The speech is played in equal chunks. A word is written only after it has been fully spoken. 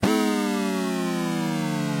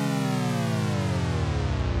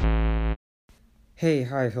Hey,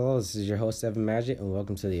 hi, hello. This is your host, Evan Magic, and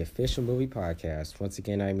welcome to the official movie podcast. Once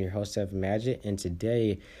again, I'm your host, Evan Magic, and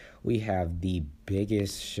today we have the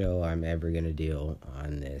biggest show I'm ever gonna do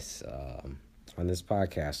on this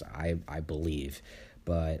podcast. I believe,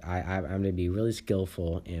 but I'm gonna be really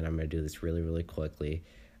skillful, and I'm gonna do this really quickly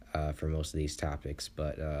for most of these topics.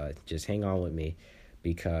 But just hang on with me,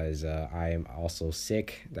 because I am also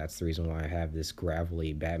sick. That's the reason why I have this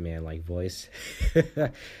gravelly Batman-like voice.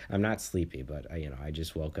 I'm not sleepy, but I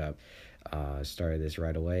just woke up. Started this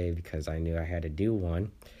right away because I knew I had to do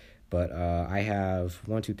one. But I have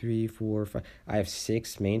 1, 2, 3, 4, 5. I have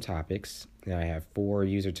 6 main topics, and I have 4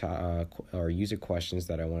 user questions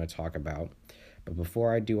that I want to talk about. But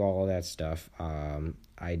before I do all of that stuff,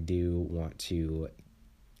 I do want to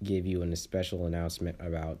give you a special announcement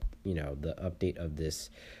about the update of this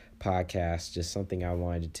podcast. Just something I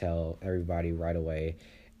wanted to tell everybody right away,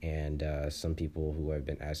 and some people who have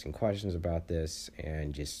been asking questions about this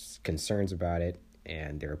and just concerns about it,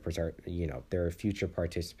 and their future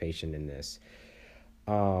participation in this.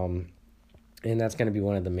 And that's going to be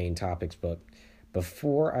one of the main topics. But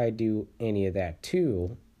before I do any of that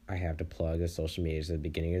too, I have to plug the social medias at the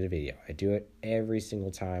beginning of the video. I do it every single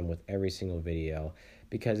time with every single video,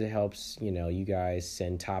 because it helps, you guys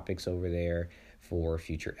send topics over there for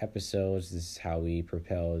future episodes. This is how we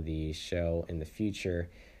propel the show in the future.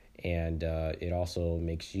 And it also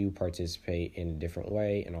makes you participate in a different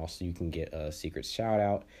way. And also you can get a secret shout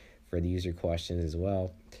out for the user questions as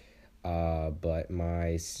well. But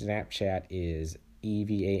my Snapchat is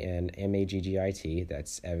EvanMaggit.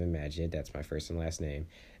 That's Evan Magid. That's my first and last name.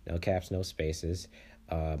 No caps, no spaces.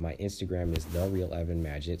 My Instagram is The Real Evan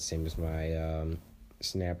Magid. Same as my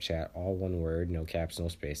Snapchat, all one word, no caps, no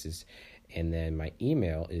spaces. And then my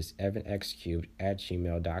email is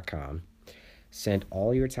evanxcubed@gmail.com. Send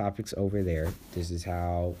all your topics over there. This is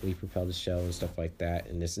how we propel the show and stuff like that.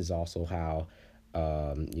 And this is also how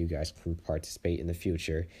you guys can participate in the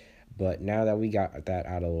future. But now that we got that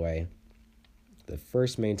out of the way, the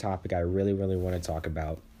first main topic I really want to talk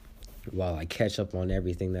about, while I catch up on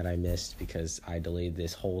everything that I missed, because I delayed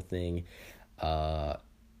this whole thing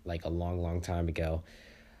like a long time ago.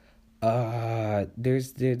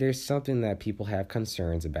 There's something that people have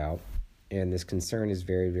concerns about, and this concern is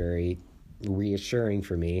very reassuring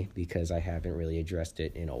for me, because I haven't really addressed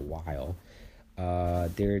it in a while.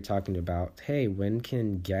 They're talking about, hey, when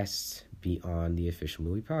can guests be on the official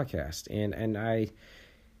movie podcast? And I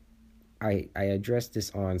addressed this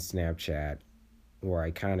on Snapchat, or I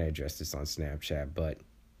kind of addressed this on Snapchat, but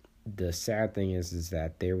the sad thing is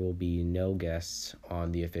that there will be no guests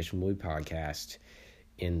on the official movie podcast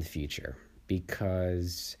in the future,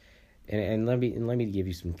 because and let me give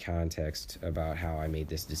you some context about how I made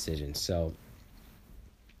this decision. So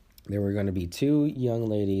there were going to be 2 young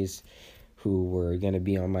ladies who were going to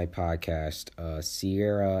be on my podcast,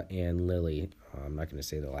 Sierra and Lily. I'm not going to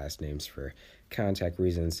say the last names for contact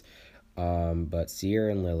reasons, but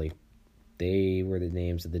Sierra and Lily, they were the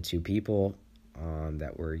names of the 2 people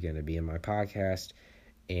that were going to be in my podcast,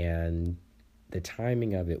 and the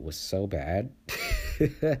timing of it was so bad.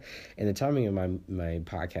 And the timing of my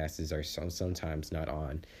podcasts are sometimes not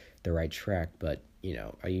on the right track, but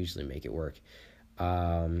I usually make it work.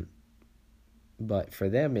 But for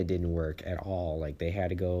them, it didn't work at all. Like, they had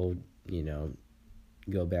to go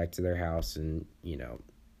back to their house and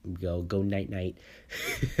go night.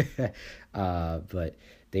 But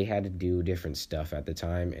they had to do different stuff at the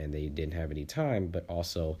time, and they didn't have any time. But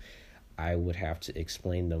also, I would have to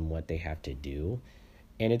explain them what they have to do,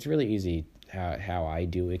 and it's really easy how I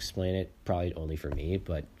do explain it. Probably only for me,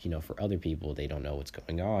 but for other people, they don't know what's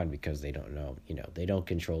going on, because they don't know. They don't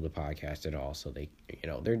control the podcast at all. So they,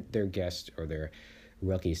 they're guests, or they're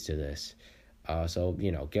rookies to this. So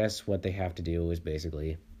guess what they have to do is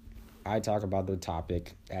basically, I talk about the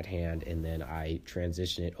topic at hand, and then I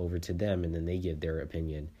transition it over to them, and then they give their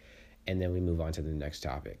opinion, and then we move on to the next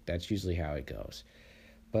topic. That's usually how it goes.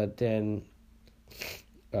 But then,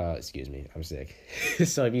 excuse me, I'm sick.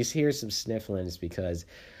 So if you hear some sniffling, it's because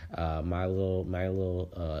my little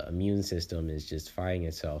immune system is just fighting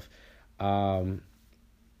itself. But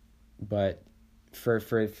for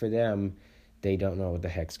them, they don't know what the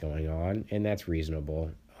heck's going on, and that's reasonable.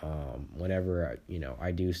 Whenever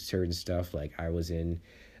I do certain stuff, like I was in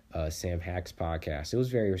Sam Hack's podcast, it was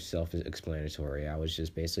very self-explanatory. I was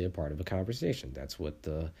just basically a part of a conversation. That's what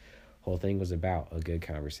the whole thing was about, a good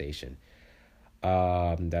conversation.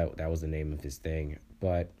 That was the name of his thing.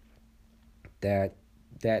 But that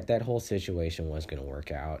whole situation wasn't going to work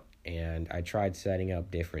out, and I tried setting up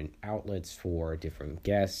different outlets for different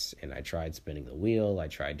guests, and I tried spinning the wheel. I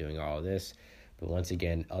tried doing all of this, But once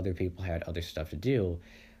again, other people had other stuff to do.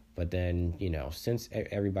 But then, since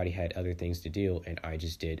everybody had other things to do and I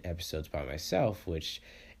just did episodes by myself, which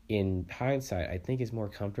in hindsight, I think is more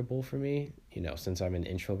comfortable for me, since I'm an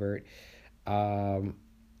introvert, I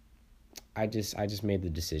just made the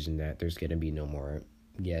decision that there's going to be no more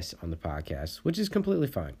guests on the podcast, which is completely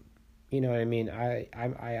fine. You know what I mean?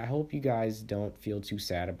 I hope you guys don't feel too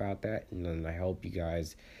sad about that, and I hope you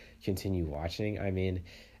guys continue watching. I mean,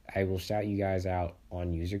 I will shout you guys out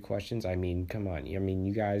on user questions. I mean, come on. I mean,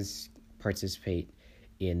 you guys participate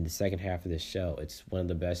in the second half of this show. It's one of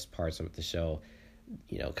the best parts of the show,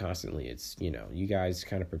 constantly. It's, you guys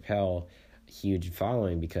kind of propel a huge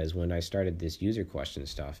following, because when I started this user question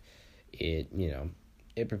stuff, it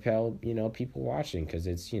propelled, people watching, because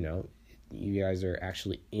it's, you guys are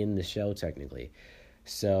actually in the show technically.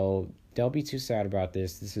 So don't be too sad about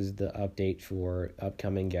this. This is the update for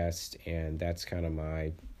upcoming guests, and that's kind of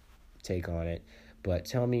my take on it. But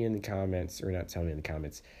tell me in the comments, or not tell me in the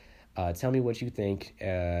comments, tell me what you think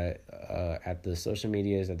at the social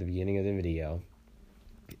medias at the beginning of the video.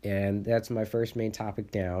 And that's my first main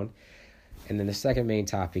topic down. And then the second main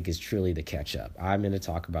topic is truly the catch-up. I'm going to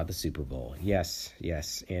talk about the Super Bowl. Yes,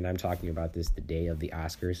 and I'm talking about this the day of the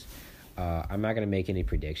Oscars. I'm not going to make any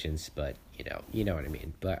predictions, but, you know what I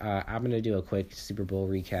mean. But I'm going to do a quick Super Bowl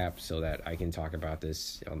recap so that I can talk about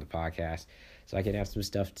this on the podcast, so I can have some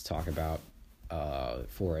stuff to talk about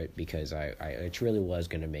for it, because I truly was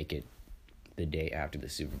going to make it the day after the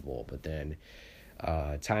Super Bowl. But then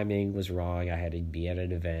timing was wrong. I had to be at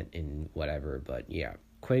an event and whatever. But, yeah,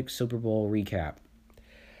 quick Super Bowl recap.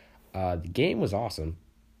 The game was awesome.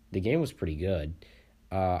 The game was pretty good.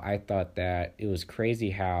 I thought that it was crazy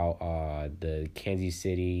how the Kansas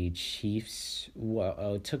City Chiefs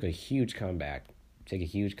took a huge comeback.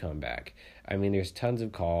 I mean, there's tons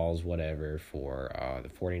of calls, whatever, for the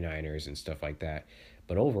 49ers and stuff like that.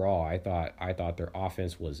 But overall, I thought their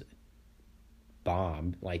offense was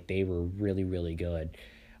bomb. Like, they were really, really good.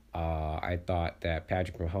 I thought that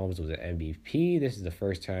Patrick Mahomes was an MVP. This is the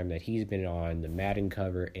first time that he's been on the Madden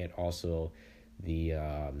cover and also the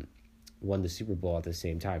won the Super Bowl at the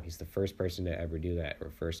same time. He's the first person to ever do that,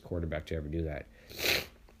 or first quarterback to ever do that.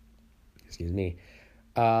 Excuse me.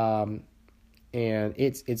 And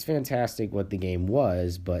it's fantastic what the game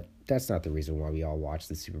was, but that's not the reason why we all watch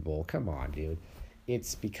the Super Bowl. Come on, dude.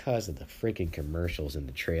 It's because of the freaking commercials and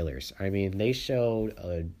the trailers. I mean, they showed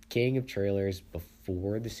a gang of trailers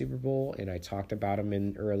before the Super Bowl, and I talked about them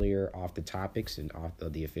in earlier off the topics and off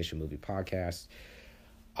of the official movie podcast.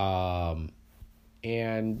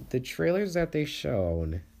 And the trailers that they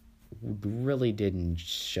shown really didn't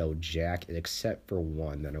show jack, except for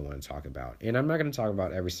one that I want to talk about. And I'm not going to talk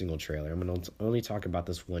about every single trailer. I'm going to only talk about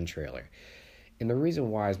this one trailer. And the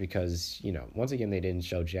reason why is because, once again, they didn't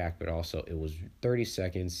show jack, but also it was 30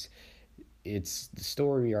 seconds. It's the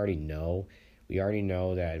story we already know. We already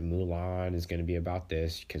know that Mulan is going to be about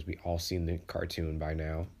this, because we all seen the cartoon by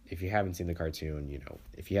now. If you haven't seen the cartoon,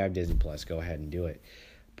 if you have Disney Plus, go ahead and do it.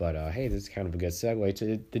 But, hey, this is kind of a good segue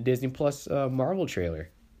to the Disney Plus Marvel trailer.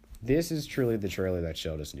 This is truly the trailer that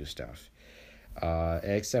showed us new stuff.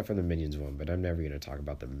 Except for the Minions one, but I'm never going to talk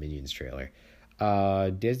about the Minions trailer.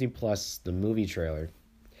 Disney Plus, the movie trailer,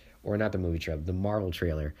 or not the movie trailer, the Marvel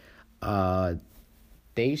trailer.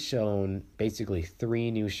 They shown basically 3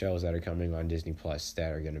 new shows that are coming on Disney Plus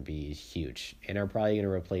that are going to be huge and are probably going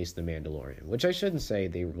to replace The Mandalorian, which I shouldn't say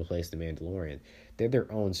they replace The Mandalorian. They're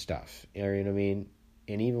their own stuff. You know what I mean?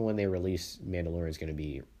 And even when they release, Mandalorian is going to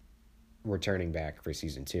be returning back for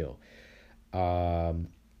season 2.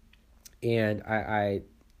 And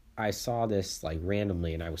I saw this like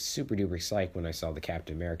randomly, and I was super duper psyched when I saw the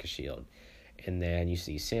Captain America shield. And then you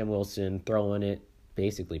see Sam Wilson throwing it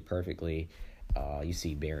basically perfectly. You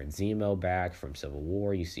see Baron Zemo back from Civil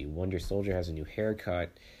War. You see Wonder Soldier has a new haircut.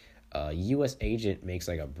 U.S. Agent makes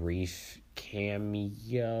like a brief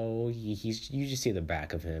cameo. You just see the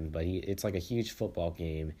back of him, but it's like a huge football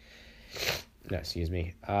game. No, excuse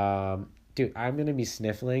me. Dude, I'm gonna be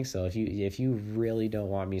sniffling, so if you really don't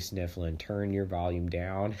want me sniffling, turn your volume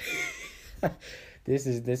down. This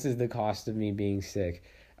is the cost of me being sick.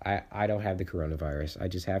 I don't have the coronavirus. I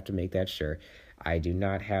just have to make that sure. I do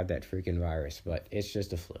not have that freaking virus, but it's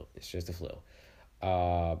just a flu.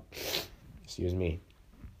 Excuse me.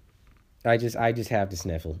 I just have to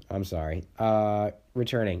sniffle. I'm sorry.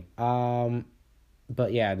 Returning.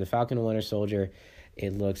 But yeah, the Falcon and Winter Soldier,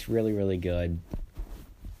 it looks really, really good.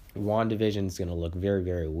 WandaVision is going to look very,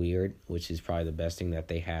 very weird, which is probably the best thing that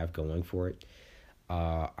they have going for it.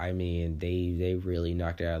 I mean, they really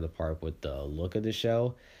knocked it out of the park with the look of the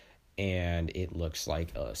show. and it looks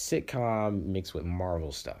like a sitcom mixed with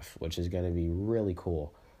Marvel stuff, which is going to be really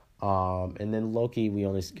cool. And then Loki, we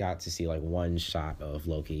only got to see like one shot of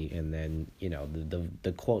Loki, and then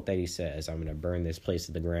the quote that he says, "I'm gonna burn this place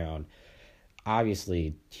to the ground."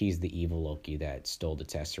 Obviously, he's the evil Loki that stole the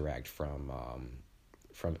Tesseract from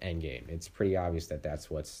Endgame. It's pretty obvious that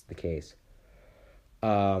that's what's the case.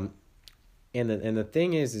 And the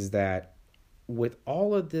thing is that with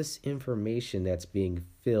all of this information that's being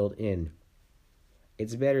filled in,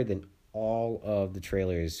 it's better than all of the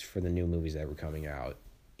trailers for the new movies that were coming out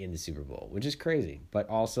in the Super Bowl, which is crazy. But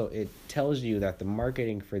also it tells you that the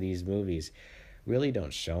marketing for these movies really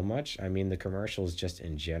don't show much. I mean, the commercials just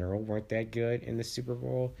in general weren't that good in the Super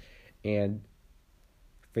Bowl. And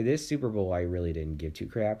for this Super Bowl, I really didn't give two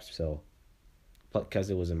craps. So, because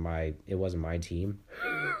it wasn't my team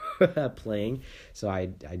playing, so I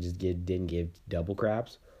just didn't give double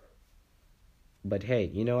craps. But hey,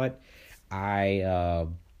 you know what?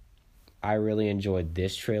 I really enjoyed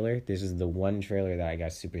this trailer. This is the one trailer that I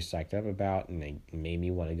got super psyched up about, and it made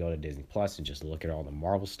me want to go to Disney Plus and just look at all the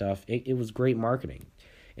Marvel stuff. It was great marketing,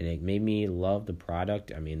 and it made me love the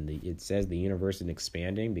product. I mean, it says the universe is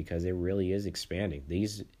expanding because it really is expanding.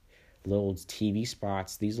 These little TV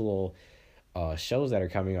spots, these little shows that are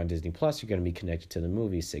coming on Disney Plus are going to be connected to the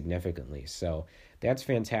movie significantly. So that's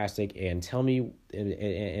fantastic. And tell me,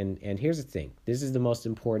 and here's the thing. This is the most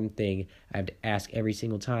important thing I have to ask every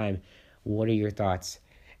single time. What are your thoughts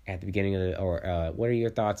at the beginning of what are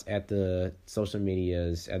your thoughts at the social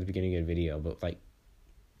medias at the beginning of the video? But like,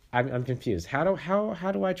 I'm confused. How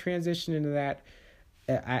do I transition into that?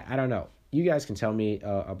 I don't know. You guys can tell me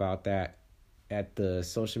about that at the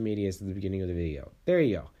social medias at the beginning of the video. There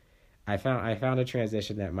you go. I found a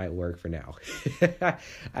transition that might work for now.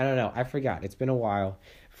 I don't know. I forgot. It's been a while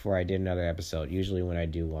before I did another episode. Usually when I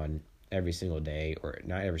do one every single day, or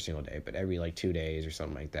not every single day, but every like 2 days or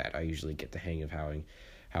something like that, I usually get the hang of how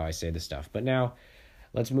I say the stuff. But now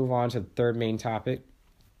let's move on to the third main topic.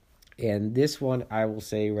 And this one I will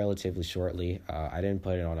say relatively shortly. I didn't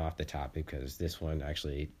put it on off the topic because this one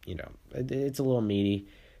actually, it's a little meaty,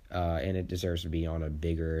 and it deserves to be on a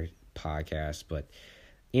bigger podcast. But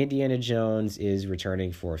Indiana Jones is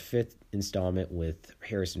returning for a fifth installment with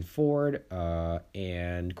Harrison Ford.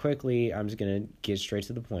 And quickly, I'm just going to get straight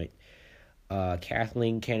to the point.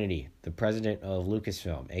 Kathleen Kennedy, the president of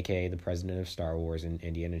Lucasfilm, a.k.a. the president of Star Wars and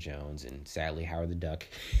Indiana Jones, and sadly Howard the Duck,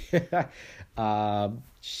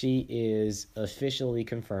 she is officially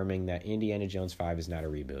confirming that Indiana Jones 5 is not a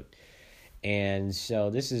reboot. And so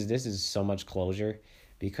this is so much closure,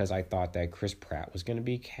 because I thought that Chris Pratt was going to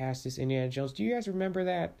be cast as Indiana Jones. Do you guys remember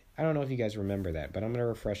that? I don't know if you guys remember that, but I'm going to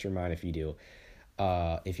refresh your mind if you do.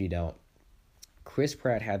 If you don't, Chris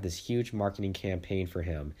Pratt had this huge marketing campaign for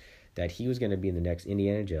him that he was going to be in the next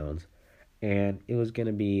Indiana Jones, and it was going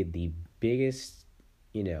to be the biggest,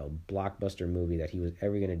 blockbuster movie that he was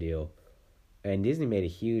ever going to do. And Disney made a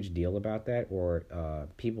huge deal about that, or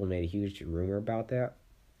people made a huge rumor about that.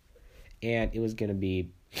 And it was going to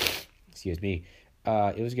be, it was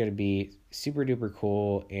going to be super duper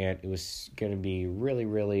cool, and it was going to be really,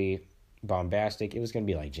 really bombastic. It was going to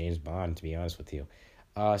be like James Bond, to be honest with you.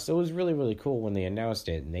 So it was really, really cool when they announced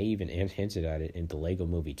it, and they even hinted at it in the Lego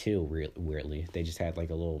Movie 2, weirdly. They just had like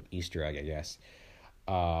a little Easter egg, I guess.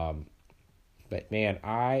 But man,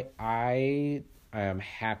 I am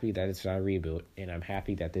happy that it's not a reboot, and I'm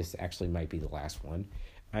happy that this actually might be the last one.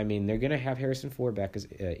 I mean, they're going to have Harrison Ford back as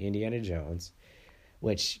Indiana Jones,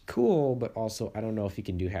 which, cool, but also I don't know if he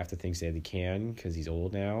can do half the things that he can because he's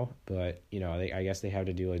old now. But, I guess they have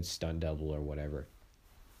to do a stunt double or whatever.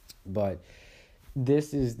 But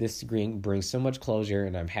this brings so much closure,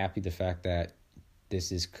 and I'm happy the fact that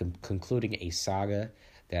this is concluding a saga,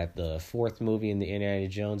 that the fourth movie in the Indiana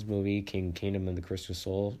Jones movie, Kingdom of the Crystal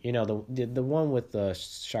Soul, the one with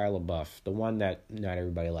Shia LaBeouf, the one that not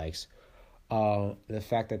everybody likes, the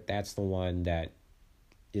fact that that's the one that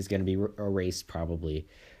is going to be erased probably.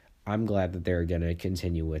 I'm glad that they're going to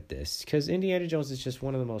continue with this, because Indiana Jones is just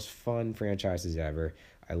one of the most fun franchises ever.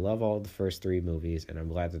 I love all the first three movies, and I'm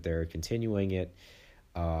glad that they're continuing it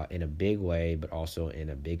in a big way, but also in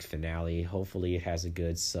a big finale. Hopefully it has a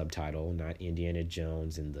good subtitle, not Indiana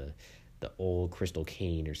Jones and the old Crystal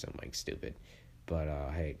Cane or something like stupid. But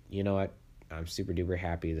hey, you know what? I'm super duper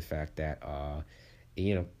happy the fact that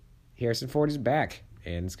Harrison Ford is back,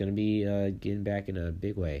 and it's going to be getting back in a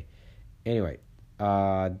big way. Anyway,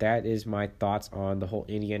 that is my thoughts on the whole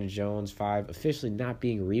Indiana Jones 5 officially not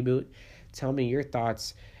being a reboot. Tell me your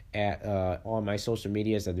thoughts on my social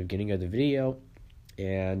medias at the beginning of the video.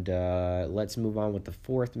 And let's move on with the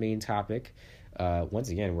fourth main topic. Once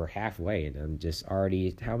again, we're halfway, and I'm just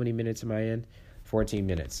already. How many minutes am I in? 14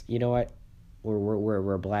 minutes. You know what?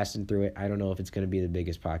 We're blasting through it. I don't know if it's going to be the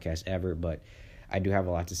biggest podcast ever, but I do have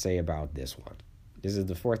a lot to say about this one. This is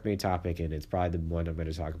the fourth main topic, and it's probably the one I'm going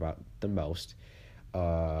to talk about the most.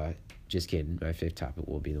 Just kidding. My fifth topic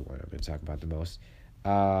will be the one I'm going to talk about the most.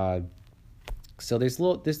 So there's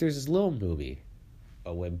this little movie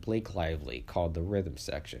with Blake Lively called The Rhythm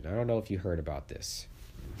Section. I don't know if you heard about this.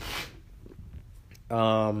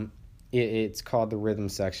 It's called The Rhythm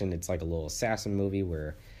Section. It's like a little assassin movie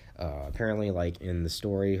where apparently, like, in the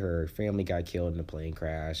story, her family got killed in a plane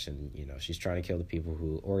crash, and, you know, she's trying to kill the people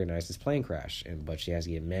who organized this plane crash, but she has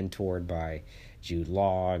to get mentored by Jude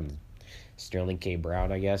Law and Sterling K.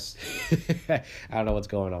 Brown, I guess. I don't know what's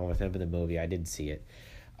going on with him in the movie. I didn't see it.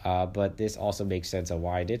 But this also makes sense on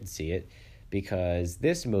why I didn't see it, because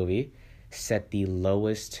this movie set the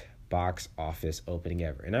lowest box office opening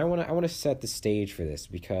ever. And I want to set the stage for this,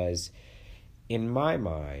 because in my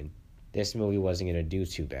mind, this movie wasn't going to do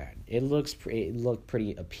too bad. It looked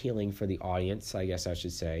pretty appealing for the audience, I guess I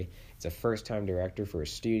should say. It's a first-time director for a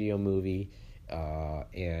studio movie,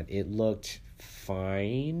 and it looked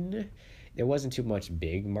fine. There wasn't too much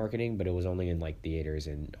big marketing, but it was only in, like, theaters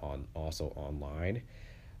and also online.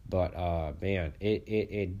 But, man,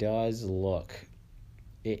 it does look...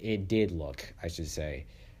 It did look, I should say,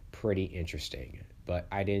 pretty interesting. But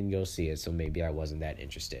I didn't go see it, so maybe I wasn't that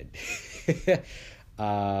interested.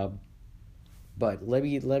 But let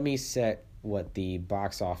me set what the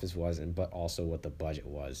box office was, but also what the budget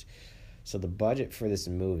was. So the budget for this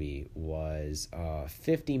movie was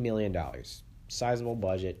 $50 million. Sizable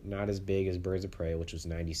budget, not as big as Birds of Prey, which was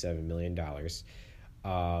 $97 million.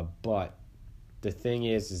 But the thing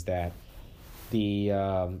is that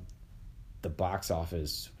the box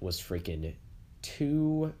office was freaking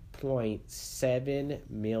 $2.7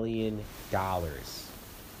 million.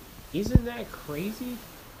 Isn't that crazy?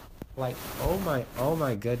 Like, oh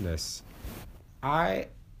my goodness.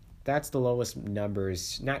 That's the lowest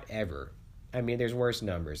numbers, not ever. I mean, there's worse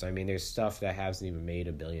numbers. I mean, there's stuff that hasn't even made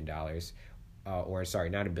 $1 billion. Or sorry,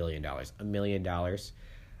 not $1 billion, $1 million.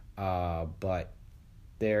 But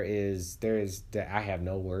there is, I have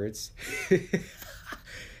no words.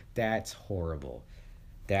 That's horrible.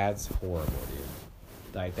 That's horrible, dude.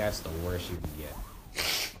 Like, that's the worst you can get.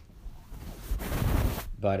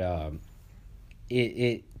 But,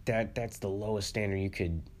 that's the lowest standard you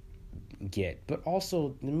could get. But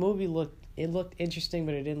also, the movie looked interesting,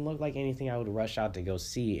 but it didn't look like anything I would rush out to go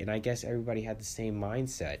see. And I guess everybody had the same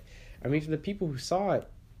mindset. I mean, for the people who saw it,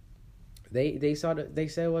 they said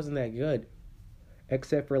it wasn't that good,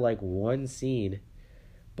 except for like one scene.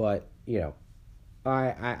 But, you know,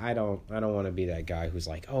 I don't want to be that guy who's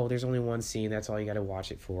like, oh, there's only one scene, that's all you got to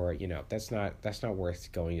watch it for. You know, that's not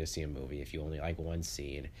worth going to see a movie if you only like one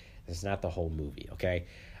scene. It's not the whole movie, okay?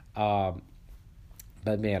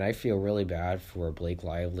 But man, I feel really bad for Blake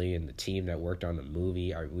Lively and the team that worked on the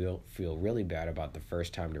movie. I will feel really bad about the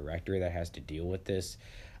first-time director that has to deal with this.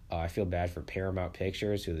 I feel bad for Paramount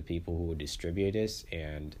Pictures, who are the people who would distribute this,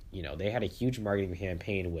 and you know, they had a huge marketing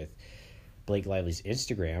campaign with Blake Lively's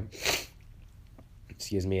Instagram.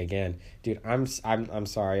 Excuse me again, dude. I'm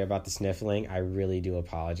sorry about the sniffling. I really do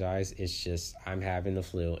apologize. It's just I'm having the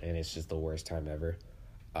flu, and it's just the worst time ever.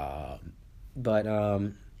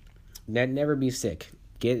 But never be sick.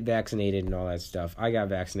 Get vaccinated and all that stuff. I got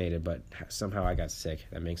vaccinated, but somehow I got sick.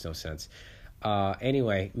 That makes no sense.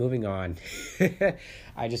 Anyway, moving on.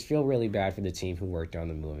 I just feel really bad for the team who worked on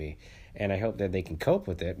the movie, and I hope that they can cope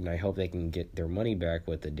with it, and I hope they can get their money back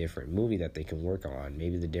with a different movie that they can work on.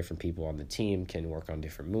 Maybe the different people on the team can work on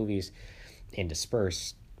different movies and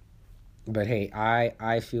disperse. But hey,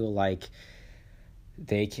 I feel like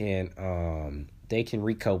they can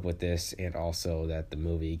recope with this, and also that the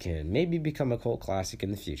movie can maybe become a cult classic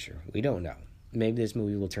in the future. We don't know. Maybe this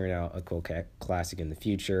movie will turn out a cult classic in the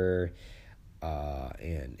future,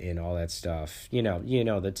 and all that stuff. You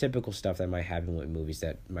know the typical stuff that might happen with movies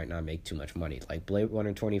that might not make too much money, like Blade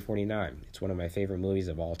Runner 2049. It's one of my favorite movies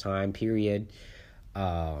of all time, period.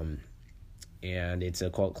 And it's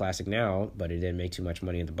a cult classic now, but it didn't make too much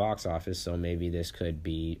money at the box office, so maybe this could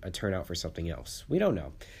be a turnout for something else. We don't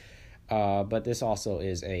know. But this also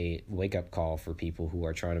is a wake-up call for people who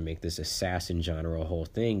are trying to make this assassin genre a whole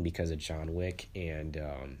thing because of John Wick and,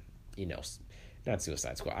 not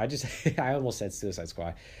Suicide Squad. I almost said Suicide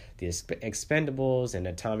Squad. The Expendables and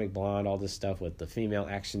Atomic Blonde, all this stuff with the female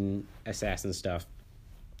action assassin stuff.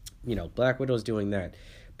 You know, Black Widow's doing that,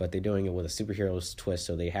 but they're doing it with a superhero's twist,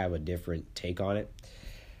 so they have a different take on it.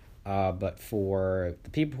 But for the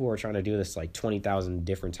people who are trying to do this like 20,000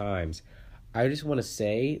 different times, I just want to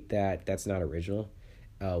say that that's not original.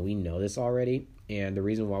 We know this already, and the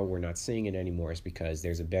reason why we're not seeing it anymore is because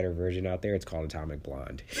there's a better version out there. It's called Atomic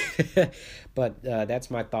Blonde. But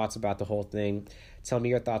that's my thoughts about the whole thing. Tell me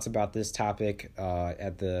your thoughts about this topic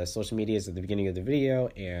at the social medias at the beginning of the video,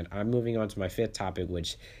 and I'm moving on to my fifth topic,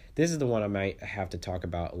 which this is the one I might have to talk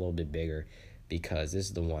about a little bit bigger because this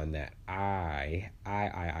is the one that I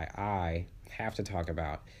have to talk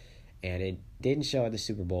about. And it didn't show at the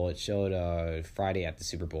Super Bowl. It showed Friday at the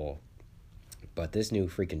Super Bowl. But this new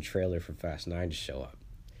freaking trailer for Fast 9 to show up.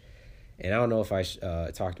 And I don't know if I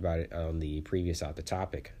talked about it on the previous Out the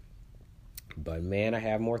Topic. But man, I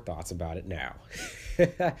have more thoughts about it now.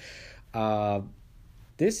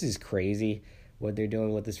 This is crazy what they're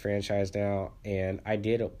doing with this franchise now. And I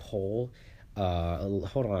did a poll.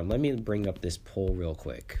 Hold on. Let me bring up this poll real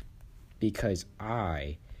quick. Because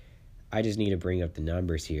I just need to bring up the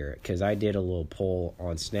numbers here because I did a little poll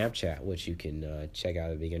on Snapchat, which you can check out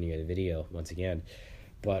at the beginning of the video once again.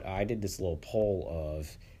 But I did this little poll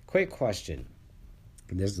of quick question.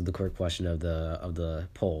 And this is the quick question of the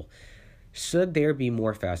poll. Should there be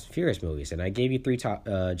more Fast and Furious movies? And I gave you three top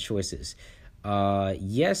choices.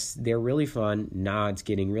 Yes, they're really fun. Nah, it's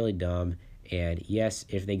getting really dumb. And yes,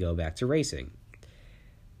 if they go back to racing.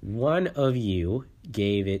 One of you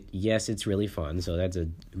gave it, yes, it's really fun. So that's a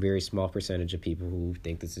very small percentage of people who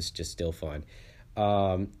think this is just still fun.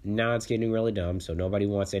 Now it's getting really dumb. So nobody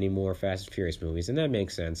wants any more Fast and Furious movies. And that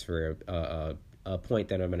makes sense for a point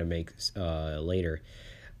that I'm going to make later.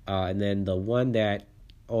 And then the one that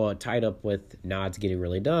tied up with nah, it's getting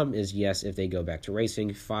really dumb is yes, if they go back to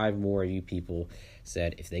racing. 5 more of you people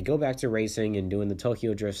said if they go back to racing and doing the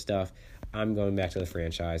Tokyo Drift stuff, I'm going back to the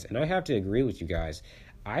franchise. And I have to agree with you guys.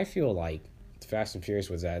 I feel like Fast and Furious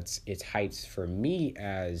was at its heights for me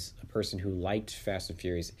as a person who liked Fast and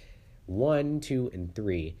Furious 1, 2, and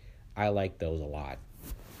 3. I liked those a lot.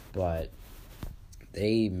 But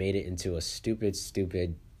they made it into a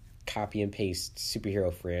stupid copy and paste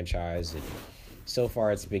superhero franchise. And so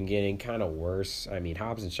far it's been getting kind of worse. I mean,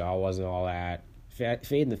 Hobbs and Shaw wasn't all that.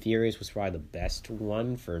 Fate and the Furious was probably the best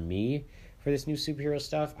one for me for this new superhero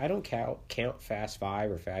stuff. I don't count Fast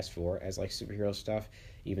 5 or Fast 4 as like superhero stuff,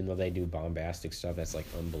 even though they do bombastic stuff that's like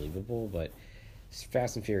unbelievable. But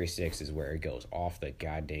Fast and Furious 6 is where it goes off the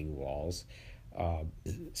goddamn walls.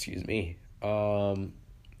 Excuse me.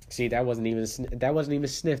 See, that wasn't even a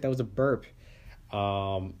sniff. That was a burp.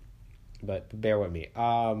 But bear with me.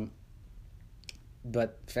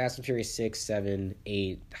 But Fast and Furious 6, 7,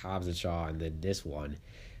 8, Hobbs and Shaw, and then this one.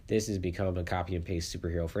 This has become a copy and paste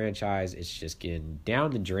superhero franchise. It's just getting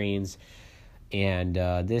down the drains. And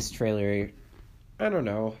this trailer, I don't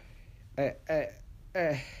know. I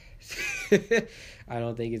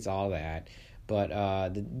don't think it's all that.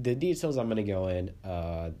 But the details I'm going to go in.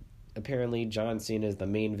 Apparently, John Cena is the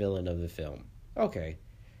main villain of the film. Okay,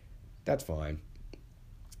 that's fine.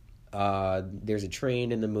 There's a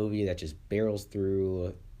train in the movie that just barrels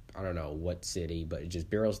through, I don't know what city, but it just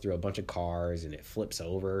barrels through a bunch of cars and it flips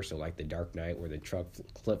over. So like the Dark Knight where the truck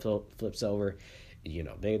flips over, you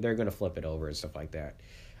know, they're going to flip it over and stuff like that.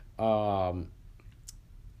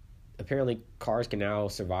 Apparently cars can now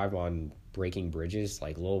survive on breaking bridges,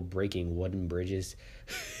 like little breaking wooden bridges.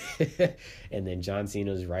 And then John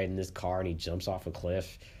Cena's riding this car and he jumps off a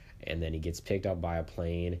cliff and then he gets picked up by a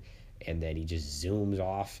plane and then he just zooms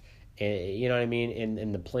off. And, you know what I mean?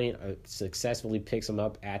 And the plane successfully picks him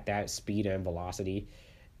up at that speed and velocity.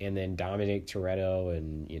 And then Dominic Toretto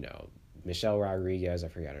and, you know, Michelle Rodriguez, I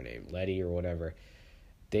forgot her name, Letty or whatever,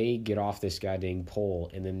 they get off this goddamn pole,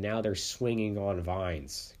 and then now they're swinging on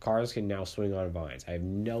vines. Cars can now swing on vines. I have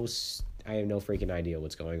no freaking idea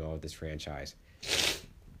what's going on with this franchise.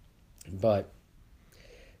 But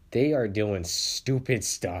they are doing stupid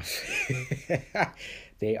stuff.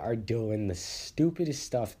 They are doing the stupidest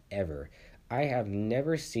stuff ever. I have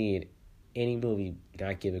never seen any movie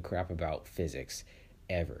not give a crap about physics,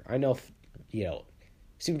 ever. I know, you know,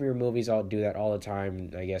 superhero movies all do that all the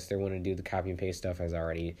time. I guess they want to do the copy and paste stuff, as I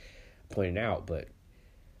already pointed out. But,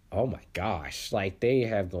 oh my gosh, like they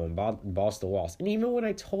have gone balls to the walls. And even when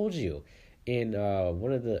I told you in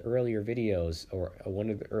one of the earlier videos or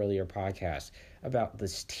one of the earlier podcasts about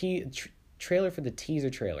this trailer for the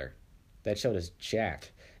teaser trailer that showed us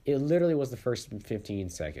Jack, it literally was the first 15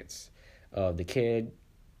 seconds of the kid,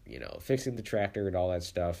 you know, fixing the tractor and all that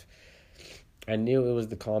stuff. I knew it was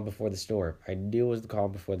the calm before the storm.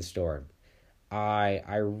 I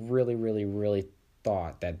really, really, really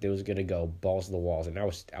thought that it was going to go balls to the walls, and I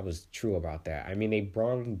was true about that. I mean, they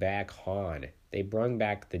brought back Han. They brought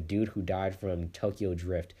back the dude who died from Tokyo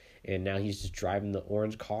Drift, and now he's just driving the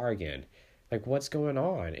orange car again. Like, what's going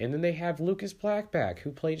on? And then they have Lucas Black back,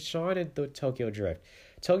 who played Sean in the Tokyo Drift.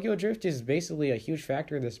 Tokyo Drift is basically a huge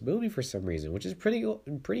factor in this movie for some reason, which is pretty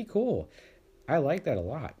cool. I like that a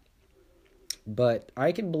lot. But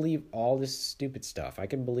I can believe all this stupid stuff. I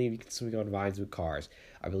can believe you can swing on vines with cars.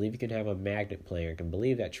 I believe you can have a magnet player. I can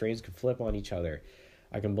believe that trains can flip on each other.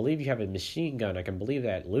 I can believe you have a machine gun. I can believe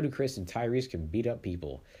that Ludacris and Tyrese can beat up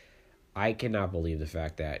people. I cannot believe the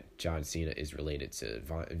fact that John Cena is related to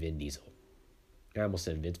Vin Diesel. I almost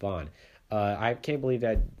said Vince Vaughn. I can't believe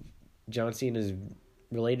that John Cena is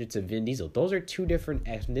related to Vin Diesel. Those are two different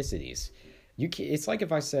ethnicities. It's like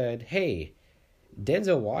if I said, hey,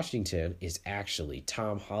 Denzel Washington is actually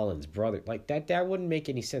Tom Holland's brother. Like, that wouldn't make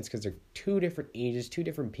any sense because they're two different ages, two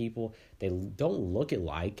different people. They don't look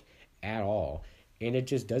alike at all. And it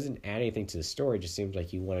just doesn't add anything to the story. It just seems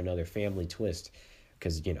like you want another family twist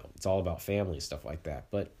because, it's all about family and stuff like that.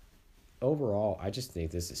 But overall, I just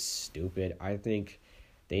think this is stupid. I think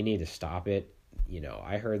they need to stop it.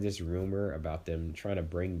 I heard this rumor about them trying to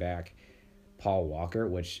bring back Paul Walker,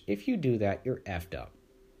 which if you do that, you're effed up.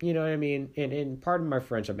 You know what I mean? And pardon my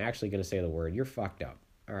French, I'm actually going to say the word. You're fucked up.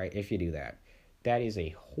 All right, if you do that. That is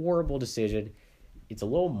a horrible decision. It's a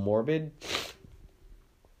little morbid.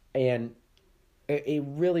 And it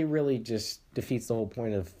really, really just defeats the whole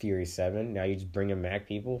point of Fury 7. Now you just bring him back,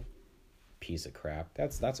 people. Piece of crap.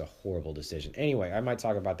 That's a horrible decision. Anyway, I might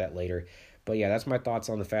talk about that later. But yeah, that's my thoughts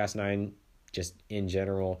on the Fast 9 just in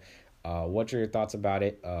general. What's your thoughts about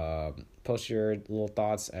it? Post your little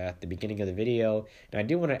thoughts at the beginning of the video. And I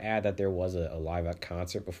do want to add that there was a live at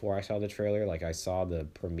concert before I saw the trailer. Like, I saw the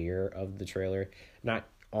premiere of the trailer, not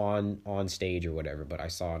on stage or whatever, but I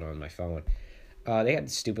saw it on my phone. They had a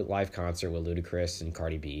stupid live concert with Ludacris and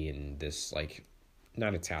Cardi B and this, like,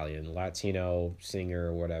 not Italian, Latino singer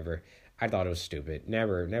or whatever. I thought it was stupid.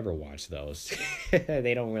 Never watch those.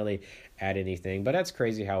 They don't really add anything. But that's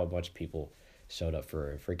crazy how a bunch of people showed up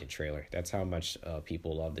for a freaking trailer. That's how much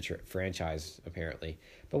people love the franchise, apparently.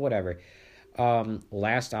 But whatever.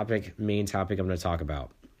 Last main topic I'm going to talk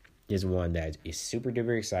about is one that is super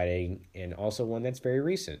duper exciting and also one that's very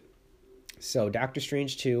recent. So Doctor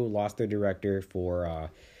Strange 2 lost their director for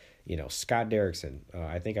Scott Derrickson.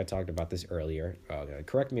 I think I talked about this earlier.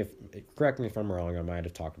 Correct me if I'm wrong. I might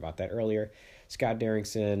have talked about that earlier. Scott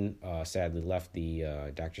Derrickson sadly left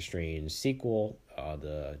the Doctor Strange sequel,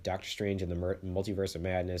 the Doctor Strange and the Multiverse of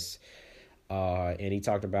Madness. And he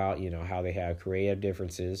talked about, how they have creative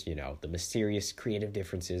differences, the mysterious creative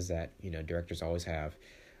differences that, directors always have.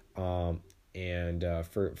 And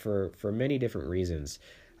for many different reasons,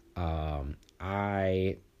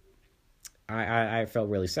 I felt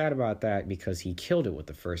really sad about that because he killed it with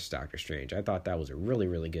the first Doctor Strange. I thought that was a really,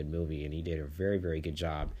 really good movie, and he did a very, very good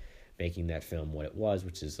job making that film what it was,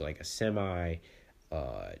 which is like a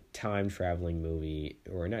time-traveling movie,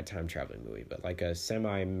 or not time-traveling movie, but like a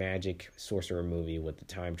semi-magic sorcerer movie with the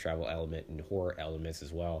time travel element and horror elements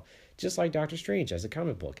as well, just like Doctor Strange as a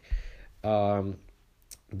comic book.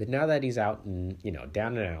 But now that he's out and,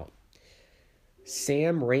 down and out,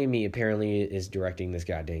 Sam Raimi apparently is directing this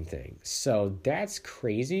goddamn thing. So that's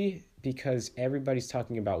crazy because everybody's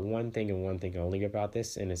talking about one thing and one thing only about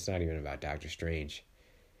this, and it's not even about Doctor Strange.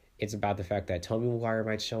 It's about the fact that Tobey Maguire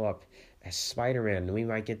might show up as Spider-Man, and we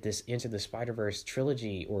might get this Into the Spider-Verse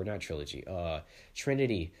Trinity of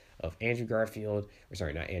Andrew Garfield,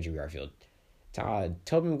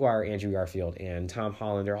 Tobey Maguire, Andrew Garfield, and Tom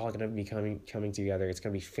Holland. They're all going to be coming together. It's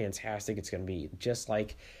going to be fantastic. It's going to be just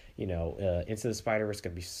like, Into the Spider-Verse. It's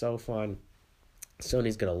going to be so fun.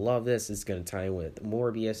 Sony's going to love this. It's going to tie in with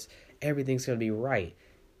Morbius. Everything's going to be right.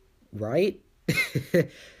 Right?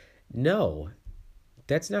 No.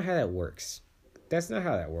 That's not how that works.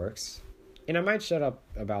 And I might shut up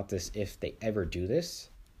about this if they ever do this.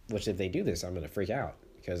 Which, if they do this, I'm going to freak out.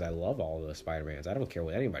 Because I love all of the Spider-Mans. I don't care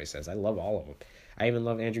what anybody says. I love all of them. I even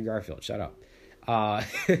love Andrew Garfield. Shut up.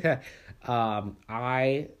 I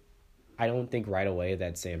don't think right away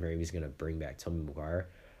that Sam Raimi's going to bring back Tobey Maguire.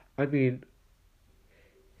 I mean,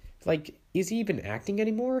 like, is he even acting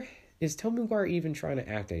anymore? Is Tobey Maguire even trying to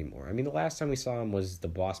act anymore? I mean, the last time we saw him was The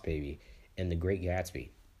Boss Baby and The Great Gatsby,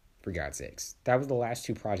 for God's sakes. That was the last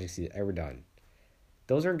two projects he's ever done.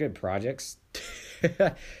 Those aren't good projects.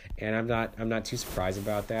 And I'm not too surprised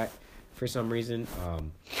about that for some reason.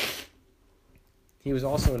 He was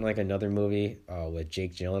also in like another movie with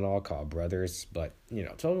Jake Gyllenhaal called Brothers, but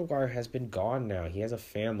Tobey Maguire has been gone now. He has a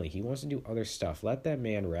family. He wants to do other stuff. Let that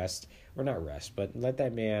man rest, or not rest, but let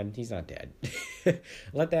that man. He's not dead.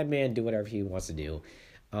 Let that man do whatever he wants to do.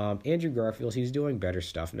 Andrew Garfield, he's doing better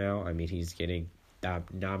stuff now. I mean, he's getting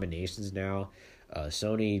nominations now.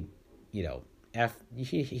 Sony,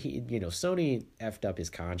 Sony effed up his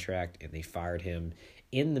contract and they fired him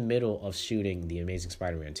in the middle of shooting The Amazing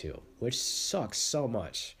Spider-Man 2, which sucks so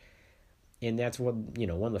much. And that's one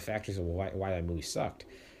of the factors of why that movie sucked.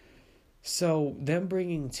 So them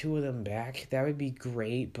bringing two of them back, that would be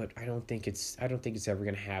great, but I don't think it's ever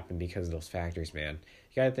gonna happen because of those factors, man.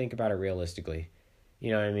 You gotta think about it realistically.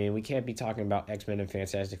 You know what I mean? We can't be talking about X-Men and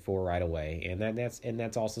Fantastic Four right away, and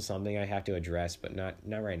that's also something I have to address, but not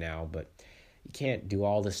right now. But you can't do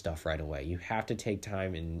all this stuff right away. You have to take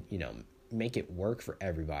time and make it work for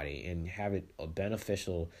everybody and have it a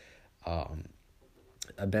beneficial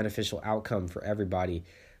outcome for everybody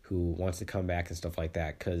who wants to come back and stuff like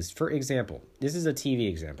that. Because, for example, this is a TV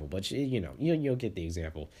example, but you'll get the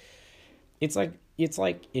example. It's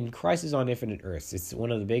like in Crisis on Infinite Earths. It's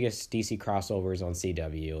one of the biggest DC crossovers on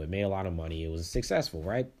CW. It made a lot of money. It was successful,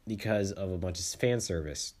 right? Because of a bunch of fan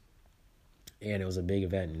service. And it was a big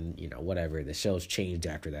event, and whatever. The show's changed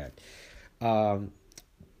after that.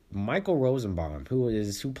 Michael Rosenbaum,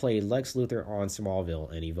 who played Lex Luthor on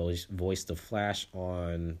Smallville, and he voiced the Flash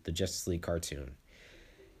on the Justice League cartoon.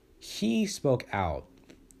 He spoke out,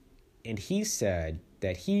 and he said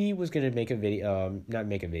that he was going to make a video,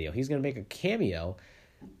 he's going to make a cameo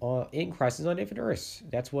in Crisis on Infinite Earths.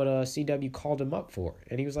 That's what CW called him up for.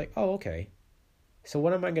 And he was like, oh, okay. So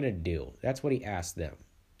what am I going to do? That's what he asked them.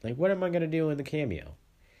 Like, what am I going to do in the cameo?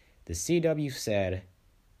 The CW said,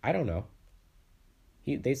 I don't know.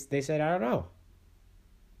 They said, I don't know.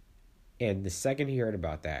 And the second he heard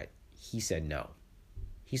about that, he said no.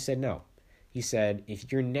 He said,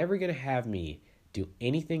 if you're never going to have me do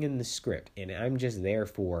anything in the script, and I'm just there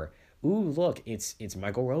for, ooh, look, it's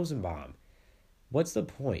Michael Rosenbaum, what's the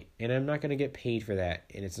point? And I'm not going to get paid for that,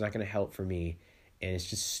 and it's not going to help for me, and it's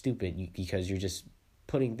just stupid because you're just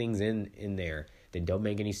putting things in there that don't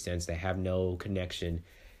make any sense, that have no connection,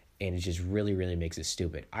 and it just really, really makes it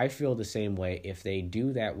stupid. I feel the same way. If they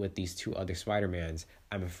do that with these two other Spider-Mans,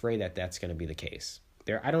 I'm afraid that that's going to be the case.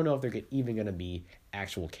 I don't know if they're even going to be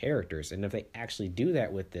actual characters. And if they actually do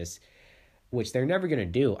that with this, which they're never going to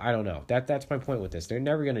do, I don't know. That's my point with this. They're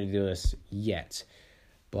never going to do this yet.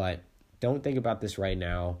 But don't think about this right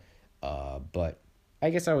now. But I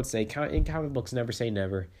guess I would say in comic books, never say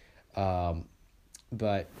never.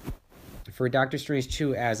 But for Doctor Strange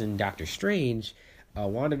 2, as in Doctor Strange,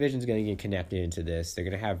 WandaVision's going to get connected into this. They're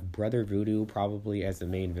going to have Brother Voodoo probably as the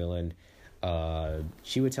main villain.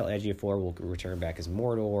 She would tell Ejiofor will return back as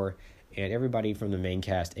Mordor, and everybody from the main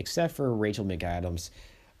cast, except for Rachel McAdams,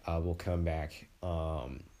 will come back.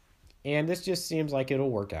 And this just seems like it'll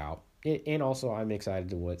work out. And also, I'm excited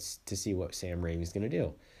to see what Sam Raimi's going to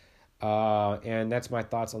do. And that's my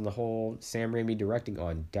thoughts on the whole Sam Raimi directing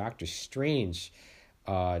on Doctor Strange.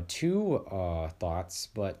 Two thoughts,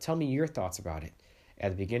 but tell me your thoughts about it at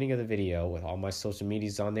the beginning of the video with all my social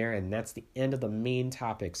medias on there, and that's the end of the main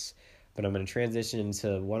topics. But I'm going to transition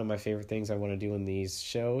into one of my favorite things I want to do in these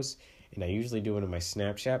shows, and I usually do it in my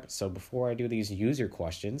Snapchat. So before I do these user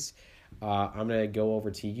questions, I'm going to go over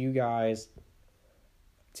to you guys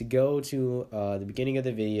to go to the beginning of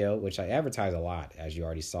the video, which I advertise a lot, as you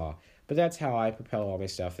already saw. But that's how I propel all my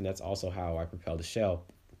stuff, and that's also how I propel the show.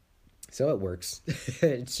 So it works.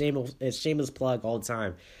 It's shameless plug all the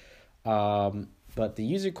time. But the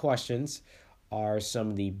user questions are some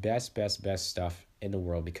of the best stuff in the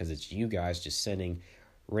world, because it's you guys just sending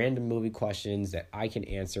random movie questions that I can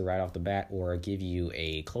answer right off the bat or give you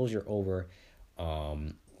a closure over,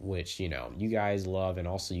 which, you guys love. And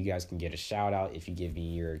also you guys can get a shout out if you give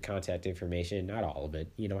me your contact information. Not all of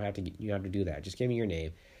it. You don't have to do that. Just give me your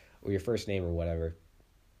name or your first name or whatever,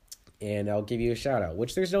 and I'll give you a shout out,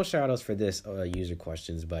 which there's no shout outs for this user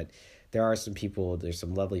questions, but there's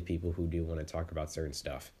some lovely people who do want to talk about certain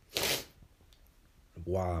stuff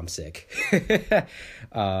while I'm sick.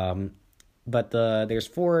 But there's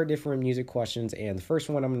 4 different music questions, and the first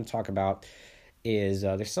one I'm going to talk about is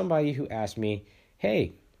there's somebody who asked me,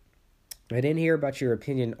 hey, I didn't hear about your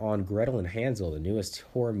opinion on Gretel and Hansel, the newest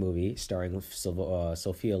horror movie starring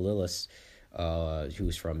Sophia Lillis,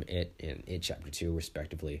 who's from It and It Chapter 2,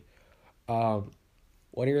 respectively.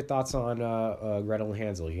 What are your thoughts on Gretel and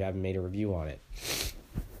Hansel? You haven't made a review on it.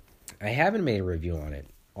 I haven't made a review on it.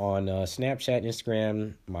 On Snapchat,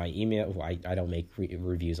 Instagram, my email, I don't make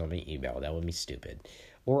reviews on my email. That would be stupid.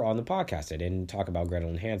 Or on the podcast, I didn't talk about Gretel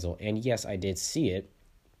and Hansel. And yes, I did see it.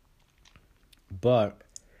 But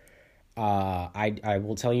I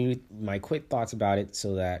will tell you my quick thoughts about it,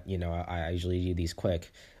 so that, I usually do these quick.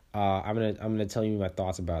 I'm gonna tell you my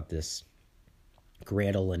thoughts about this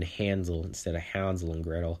Gretel and Hansel instead of Hansel and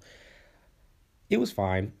Gretel. It was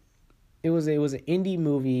fine. It was an indie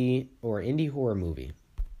movie or indie horror movie.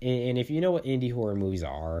 And if you know what indie horror movies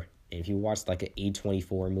are, if you watched like an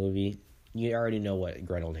A24 movie, you already know what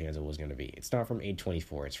Gretel Hansel was going to be. It's not from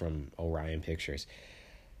A24, it's from Orion Pictures.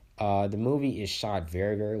 The movie is shot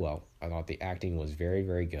very, very well. I thought the acting was very,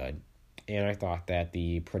 very good. And I thought that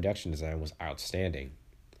the production design was outstanding.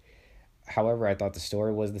 However, I thought the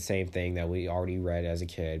story was the same thing that we already read as a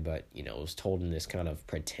kid, but, it was told in this kind of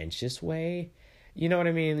pretentious way. You know what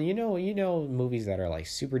I mean? Movies that are like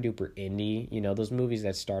super duper indie, those movies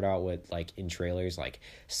that start out with like in trailers, like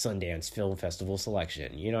Sundance Film Festival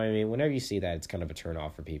selection. You know what I mean? Whenever you see that, it's kind of a turn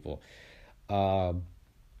off for people.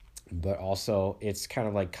 But also it's kind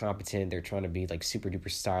of like competent. They're trying to be like super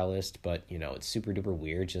duper stylist, but it's super duper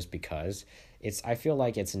weird just because I feel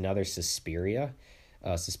like it's another Suspiria.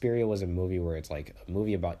 Suspiria was a movie where it's like a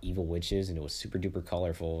movie about evil witches, and it was super duper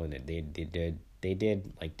colorful, and they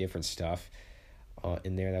did like different stuff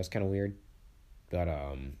in there that was kind of weird. But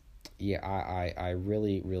yeah, I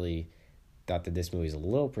really, really thought that this movie is a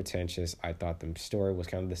little pretentious. I thought the story was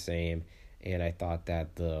kind of the same, and I thought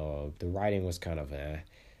that the writing was kind of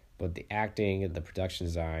but the acting, the production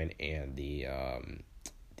design, and the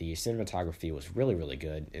cinematography was really, really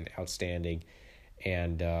good and outstanding.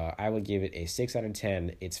 And I would give it a 6 out of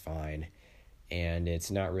 10. It's fine. And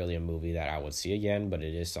it's not really a movie that I would see again, but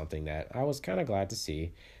it is something that I was kind of glad to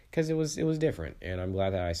see because it was different. And I'm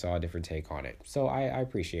glad that I saw a different take on it. So I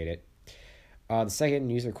appreciate it. The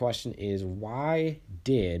second user question is, why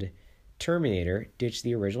did Terminator ditch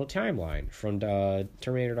the original timeline from the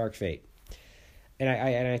Terminator Dark Fate? And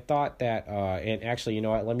I thought that, and actually, you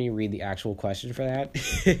know what? Let me read the actual question for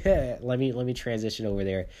that. let me transition over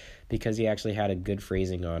there, because he actually had a good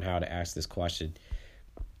phrasing on how to ask this question,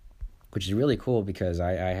 which is really cool because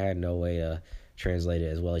I had no way to translate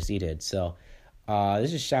it as well as he did. So, this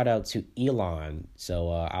is a shout out to Elon.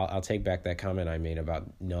 So I'll take back that comment I made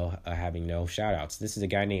about having no shout outs. This is a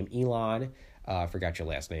guy named Elon. I forgot your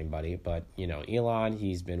last name, buddy, but Elon,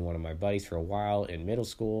 he's been one of my buddies for a while in middle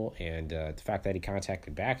school, and the fact that he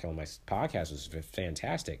contacted back on my podcast was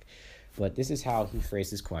fantastic. But this is how he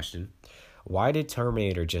phrased his question. Why did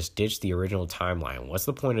Terminator just ditch the original timeline? What's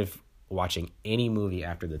the point of watching any movie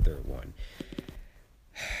after the third one?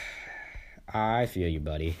 I feel you,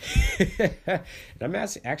 buddy. And I'm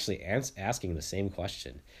actually asking the same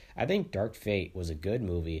question. I think Dark Fate was a good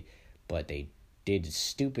movie, but they did a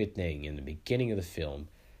stupid thing in the beginning of the film.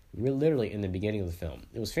 Literally in the beginning of the film.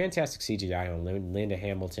 It was fantastic CGI on Linda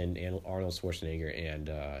Hamilton and Arnold Schwarzenegger and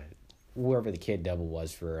whoever the kid double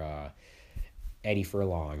was for Eddie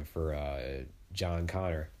Furlong for John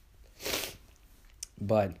Connor.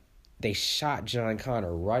 But they shot John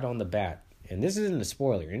Connor right on the bat. And this isn't a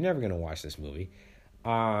spoiler. You're never going to watch this movie.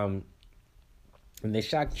 And they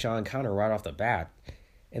shot John Connor right off the bat.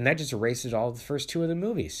 And that just erases all the first two of the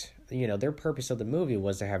movies. Their purpose of the movie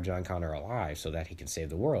was to have John Connor alive so that he can save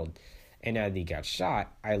the world. And as he got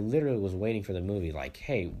shot, I literally was waiting for the movie like,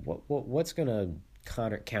 hey, what's going to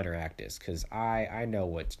counteract this? Because I know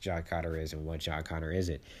what John Connor is and what John Connor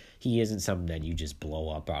isn't. He isn't something that you just blow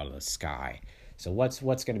up out of the sky. So what's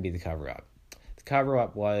going to be the cover-up? The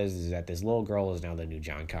cover-up was that this little girl is now the new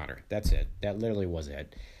John Connor. That's it. That literally was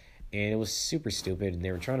it. And it was super stupid, and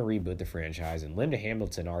they were trying to reboot the franchise, and Linda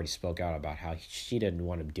Hamilton already spoke out about how she didn't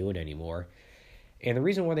want to do it anymore. And the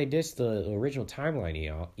reason why they ditched the original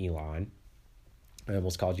timeline, Elon, I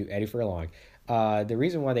almost called you Eddie Furlong. The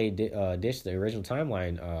reason why they ditched the original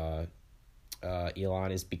timeline,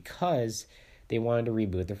 Elon, is because they wanted to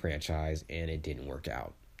reboot the franchise, and it didn't work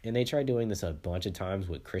out. And they tried doing this a bunch of times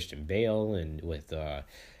with Christian Bale and with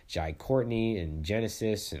Jai Courtney and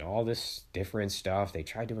Genesis and all this different stuff. They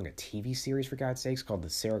tried doing a TV series, for God's sakes, called the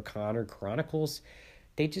Sarah Connor Chronicles.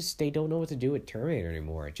 They don't know what to do with Terminator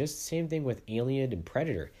anymore. Just the same thing with Alien and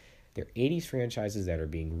Predator. They're 80s franchises that are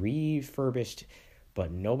being refurbished,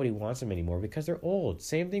 but nobody wants them anymore because they're old.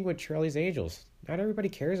 Same thing with Charlie's Angels. Not everybody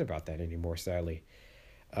cares about that anymore, sadly.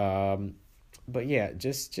 But yeah,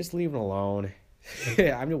 just leave it alone.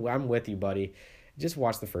 I'm with you, buddy. Just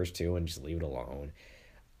watch the first two and just leave it alone.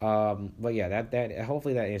 But yeah, that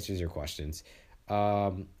hopefully that answers your questions.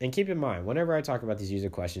 And keep in mind, whenever I talk about these user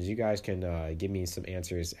questions, you guys can give me some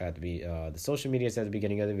answers at the social medias at the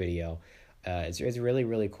beginning of the video. It's really,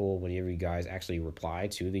 really cool whenever you guys actually reply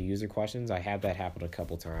to the user questions. I had that happen a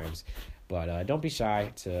couple times, but don't be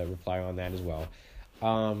shy to reply on that as well.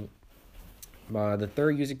 The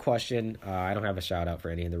third user question, I don't have a shout out for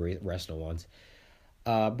any of the rest of the ones.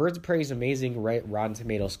 Birds of Prey's amazing Rotten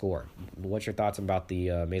Tomato score. What's your thoughts about the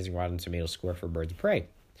amazing Rotten Tomato score for Birds of Prey?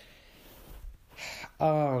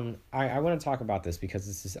 I want to talk about this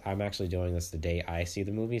because I'm actually doing this the day I see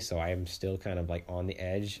the movie, so I am still kind of like on the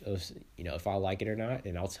edge of, if I like it or not,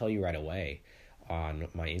 and I'll tell you right away on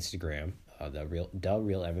my Instagram, the real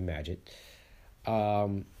Evan Magid.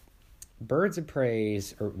 Um, Birds of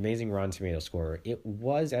Prey's amazing Rotten Tomato score, it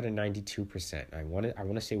was at a 92%. I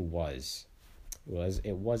want to say it was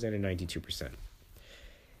at a 92%.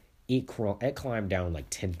 It climbed down like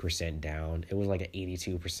 10% down. It was like an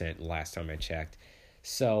 82% last time I checked.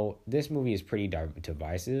 So this movie is pretty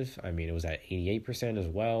divisive. I mean, it was at 88% as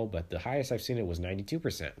well, but the highest I've seen it was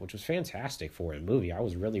 92%, which was fantastic for a movie. I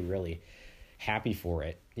was really, really happy for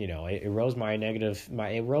it. It rose my negative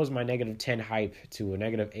 10 hype to a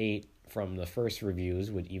 -8 from the first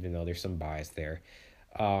reviews, even though there's some bias there.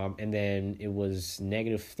 And then it was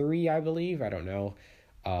 -3, I believe. I don't know.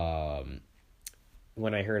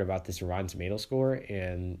 When I heard about this Rotten Tomato score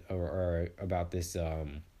or about this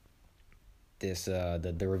the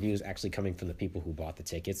reviews actually coming from the people who bought the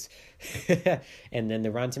tickets, and then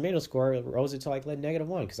the Rotten Tomato score rose it to like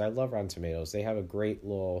 -1 because I love Rotten Tomatoes. They have a great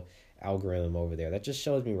little algorithm over there that just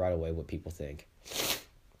shows me right away what people think.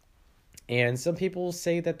 And some people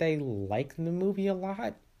say that they like the movie a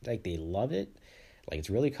lot, like they love it, like it's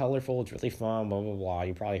really colorful, it's really fun, blah blah blah.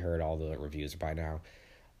 You probably heard all the reviews by now,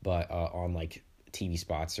 but on like TV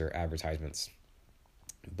spots or advertisements.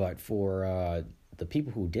 But for the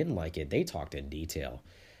people who didn't like it, they talked in detail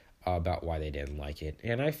about why they didn't like it,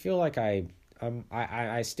 and I feel like I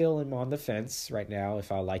still am on the fence right now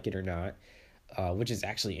if I like it or not, which is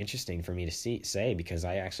actually interesting for me to say because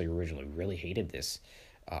I actually originally really hated this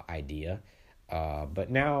idea, but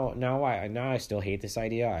now I still hate this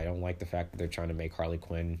idea. I don't like the fact that they're trying to make Harley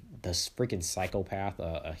Quinn this freaking psychopath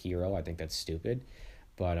a hero. I think that's stupid,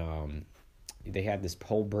 but they had this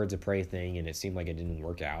whole Birds of Prey thing, and it seemed like it didn't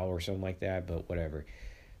work out or something like that, but whatever.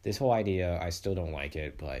 This whole idea, I still don't like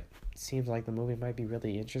it, but it seems like the movie might be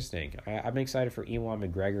really interesting. I'm excited for Ewan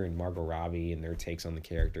McGregor and Margot Robbie and their takes on the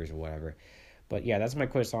characters or whatever. But yeah, that's my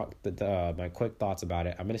quick thoughts about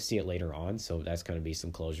it. I'm going to see it later on, so that's going to be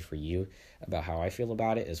some closure for you about how I feel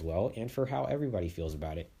about it as well, and for how everybody feels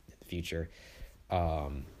about it in the future.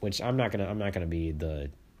 Which I'm not gonna be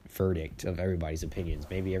the verdict of everybody's opinions.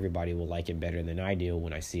 Maybe everybody will like it better than I do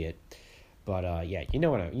when I see it. But yeah, you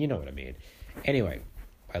know what I mean. Anyway,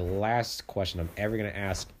 my last question I'm ever gonna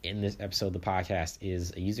ask in this episode of the podcast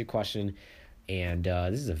is a user question, and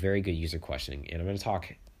this is a very good user question, and I'm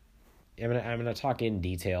gonna talk in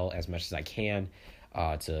detail as much as I can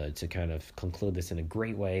to kind of conclude this in a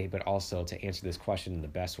great way, but also to answer this question in the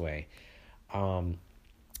best way.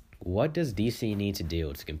 What does DC need to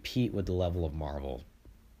do to compete with the level of Marvel?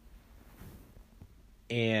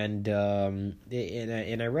 And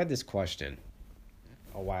I read this question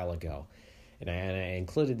a while ago, and I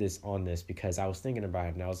included this on this because I was thinking about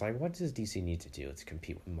it, and I was like, what does DC need to do to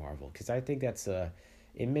compete with Marvel? Because I think that's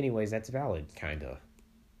in many ways that's valid, kind of.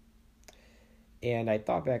 And I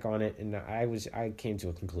thought back on it, and I came to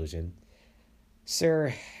a conclusion.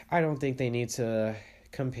 Sir, I don't think they need to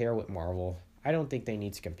compare with Marvel. I don't think they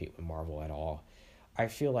need to compete with Marvel at all. I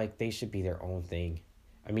feel like they should be their own thing.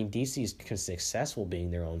 I mean, DC is successful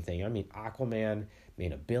being their own thing. I mean, Aquaman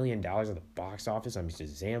made $1 billion at the box office. I mean,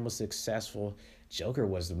 Shazam was successful. Joker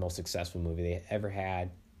was the most successful movie they ever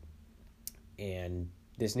had. And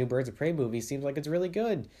this new Birds of Prey movie seems like it's really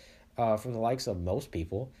good from the likes of most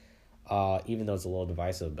people, even though it's a little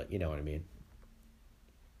divisive, but you know what I mean.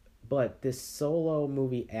 But this solo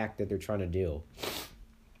movie act that they're trying to do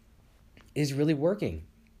is really working.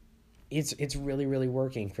 It's really, really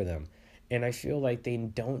working for them. And I feel like they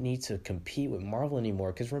don't need to compete with Marvel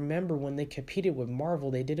anymore. Because remember, when they competed with Marvel,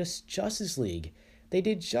 they did a Justice League. They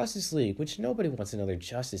did Justice League, which nobody wants another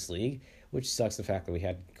Justice League. Which sucks the fact that we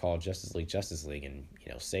had to call Justice League and,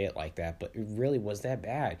 say it like that. But it really was that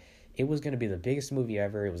bad. It was going to be the biggest movie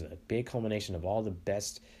ever. It was a big culmination of all the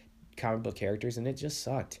best comic book characters, and it just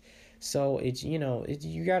sucked. So,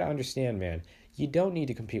 you got to understand, man. You don't need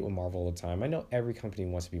to compete with Marvel all the time. I know every company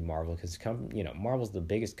wants to be Marvel because, Marvel's the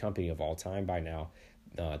biggest company of all time by now,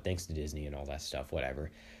 thanks to Disney and all that stuff,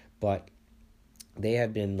 whatever. But they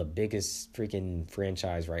have been the biggest freaking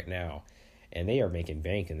franchise right now, and they are making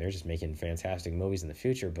bank, and they're just making fantastic movies in the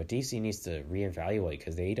future. But DC needs to reevaluate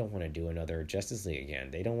because they don't want to do another Justice League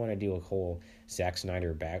again. They don't want to do a whole Zack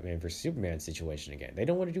Snyder Batman vs. Superman situation again. They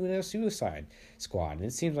don't want to do another Suicide Squad, and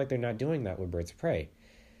it seems like they're not doing that with Birds of Prey.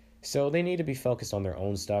 So they need to be focused on their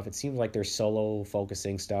own stuff. It seems like their solo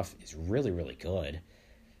focusing stuff is really, really good.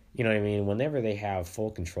 You know what I mean? Whenever they have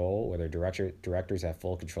full control, or their directors have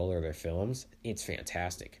full control of their films, it's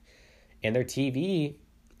fantastic. And their TV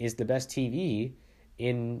is the best TV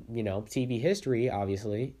in, TV history,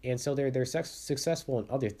 obviously. And so they're successful in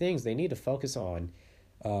other things. They need to focus on,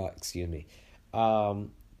 excuse me,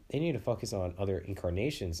 they need to focus on other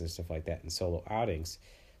incarnations and stuff like that and solo outings.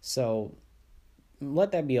 So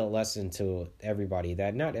let that be a lesson to everybody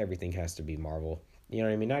that not everything has to be Marvel. You know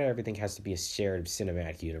what I mean? Not everything has to be a shared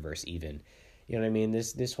cinematic universe even. You know what I mean?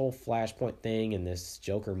 This whole Flashpoint thing and this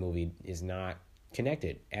Joker movie is not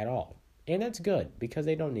connected at all. And that's good because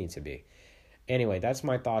they don't need to be. Anyway, that's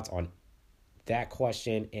my thoughts on that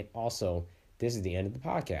question. And also, this is the end of the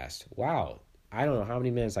podcast. Wow. I don't know how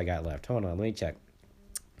many minutes I got left. Hold on, let me check.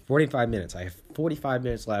 45 minutes. I have 45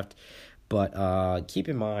 minutes left. But keep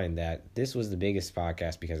in mind that this was the biggest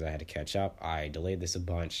podcast because I had to catch up. I delayed this a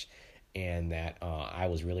bunch. And that I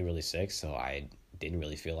was really, really sick. So I didn't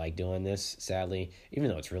really feel like doing this, sadly. Even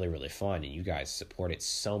though it's really, really fun. And you guys support it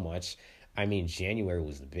so much. I mean, January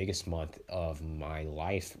was the biggest month of my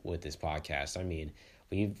life with this podcast. I mean,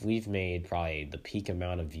 we've made probably the peak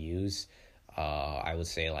amount of views. I would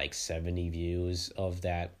say like 70 views of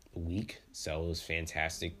that week. So it was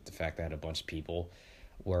fantastic. The fact that a bunch of people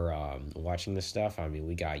were watching this stuff. I mean,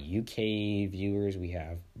 we got UK viewers. We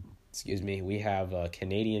have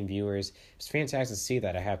Canadian viewers. It's fantastic to see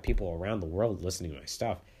that I have people around the world listening to my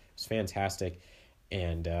stuff. It's fantastic.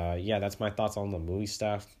 And that's my thoughts on the movie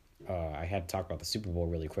stuff. I had to talk about the Super Bowl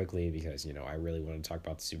really quickly because, I really wanted to talk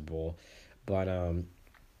about the Super Bowl. But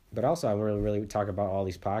also I want to really talk about all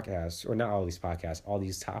these podcasts, or not all these podcasts, all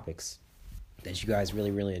these topics that you guys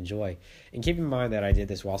really, really enjoy. And keep in mind that I did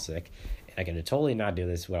this while sick. And I could totally not do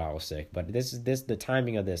this while I was sick. But the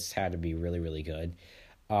timing of this had to be really, really good.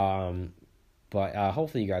 But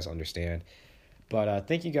hopefully you guys understand. But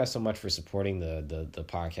thank you guys so much for supporting the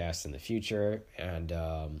podcast in the future. And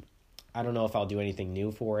I don't know if I'll do anything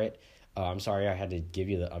new for it. I'm sorry I had to give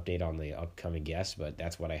you the update on the upcoming guests, but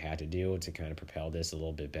that's what I had to do to kind of propel this a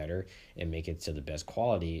little bit better and make it to the best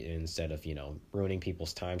quality instead of, ruining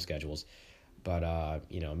people's time schedules. But,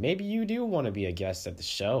 maybe you do want to be a guest at the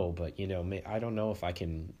show, but, I don't know if I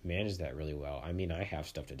can manage that really well. I mean, I have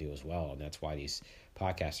stuff to do as well, and that's why these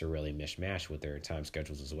podcasts are really mishmash with their time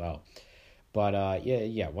schedules as well. But,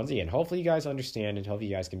 once again, hopefully you guys understand and hopefully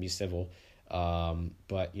you guys can be civil.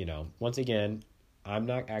 But, once again, I'm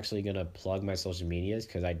not actually going to plug my social medias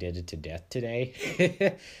because I did it to death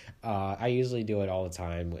today. I usually do it all the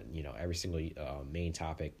time with, every single main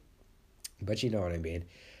topic. But you know what I mean.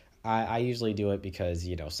 I usually do it because,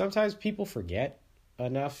 sometimes people forget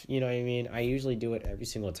enough, you know what I mean? I usually do it every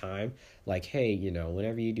single time. Like, hey,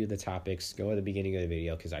 whenever you do the topics, go at the beginning of the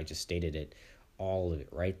video because I just stated it, all of it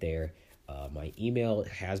right there. My email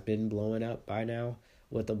has been blowing up by now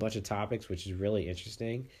with a bunch of topics, which is really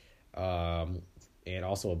interesting. And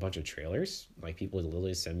also a bunch of trailers. Like, people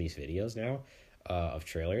literally send me videos now of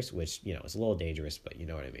trailers, which, it's a little dangerous, but you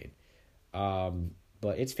know what I mean.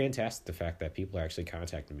 But it's fantastic the fact that people are actually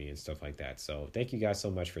contacting me and stuff like that. So thank you guys so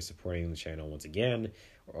much for supporting the channel once again,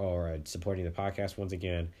 or supporting the podcast once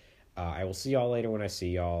again. I will see y'all later when I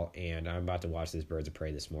see y'all, and I'm about to watch this Birds of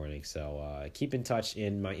Prey this morning. So keep in touch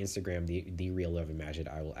in my Instagram, the Real Love Imagine.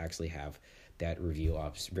 I will actually have that review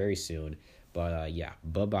up very soon. But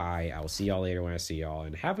bye-bye. I will see y'all later when I see y'all,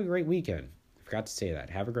 and have a great weekend. I forgot to say that.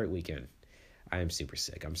 Have a great weekend. I am super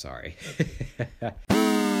sick. I'm sorry.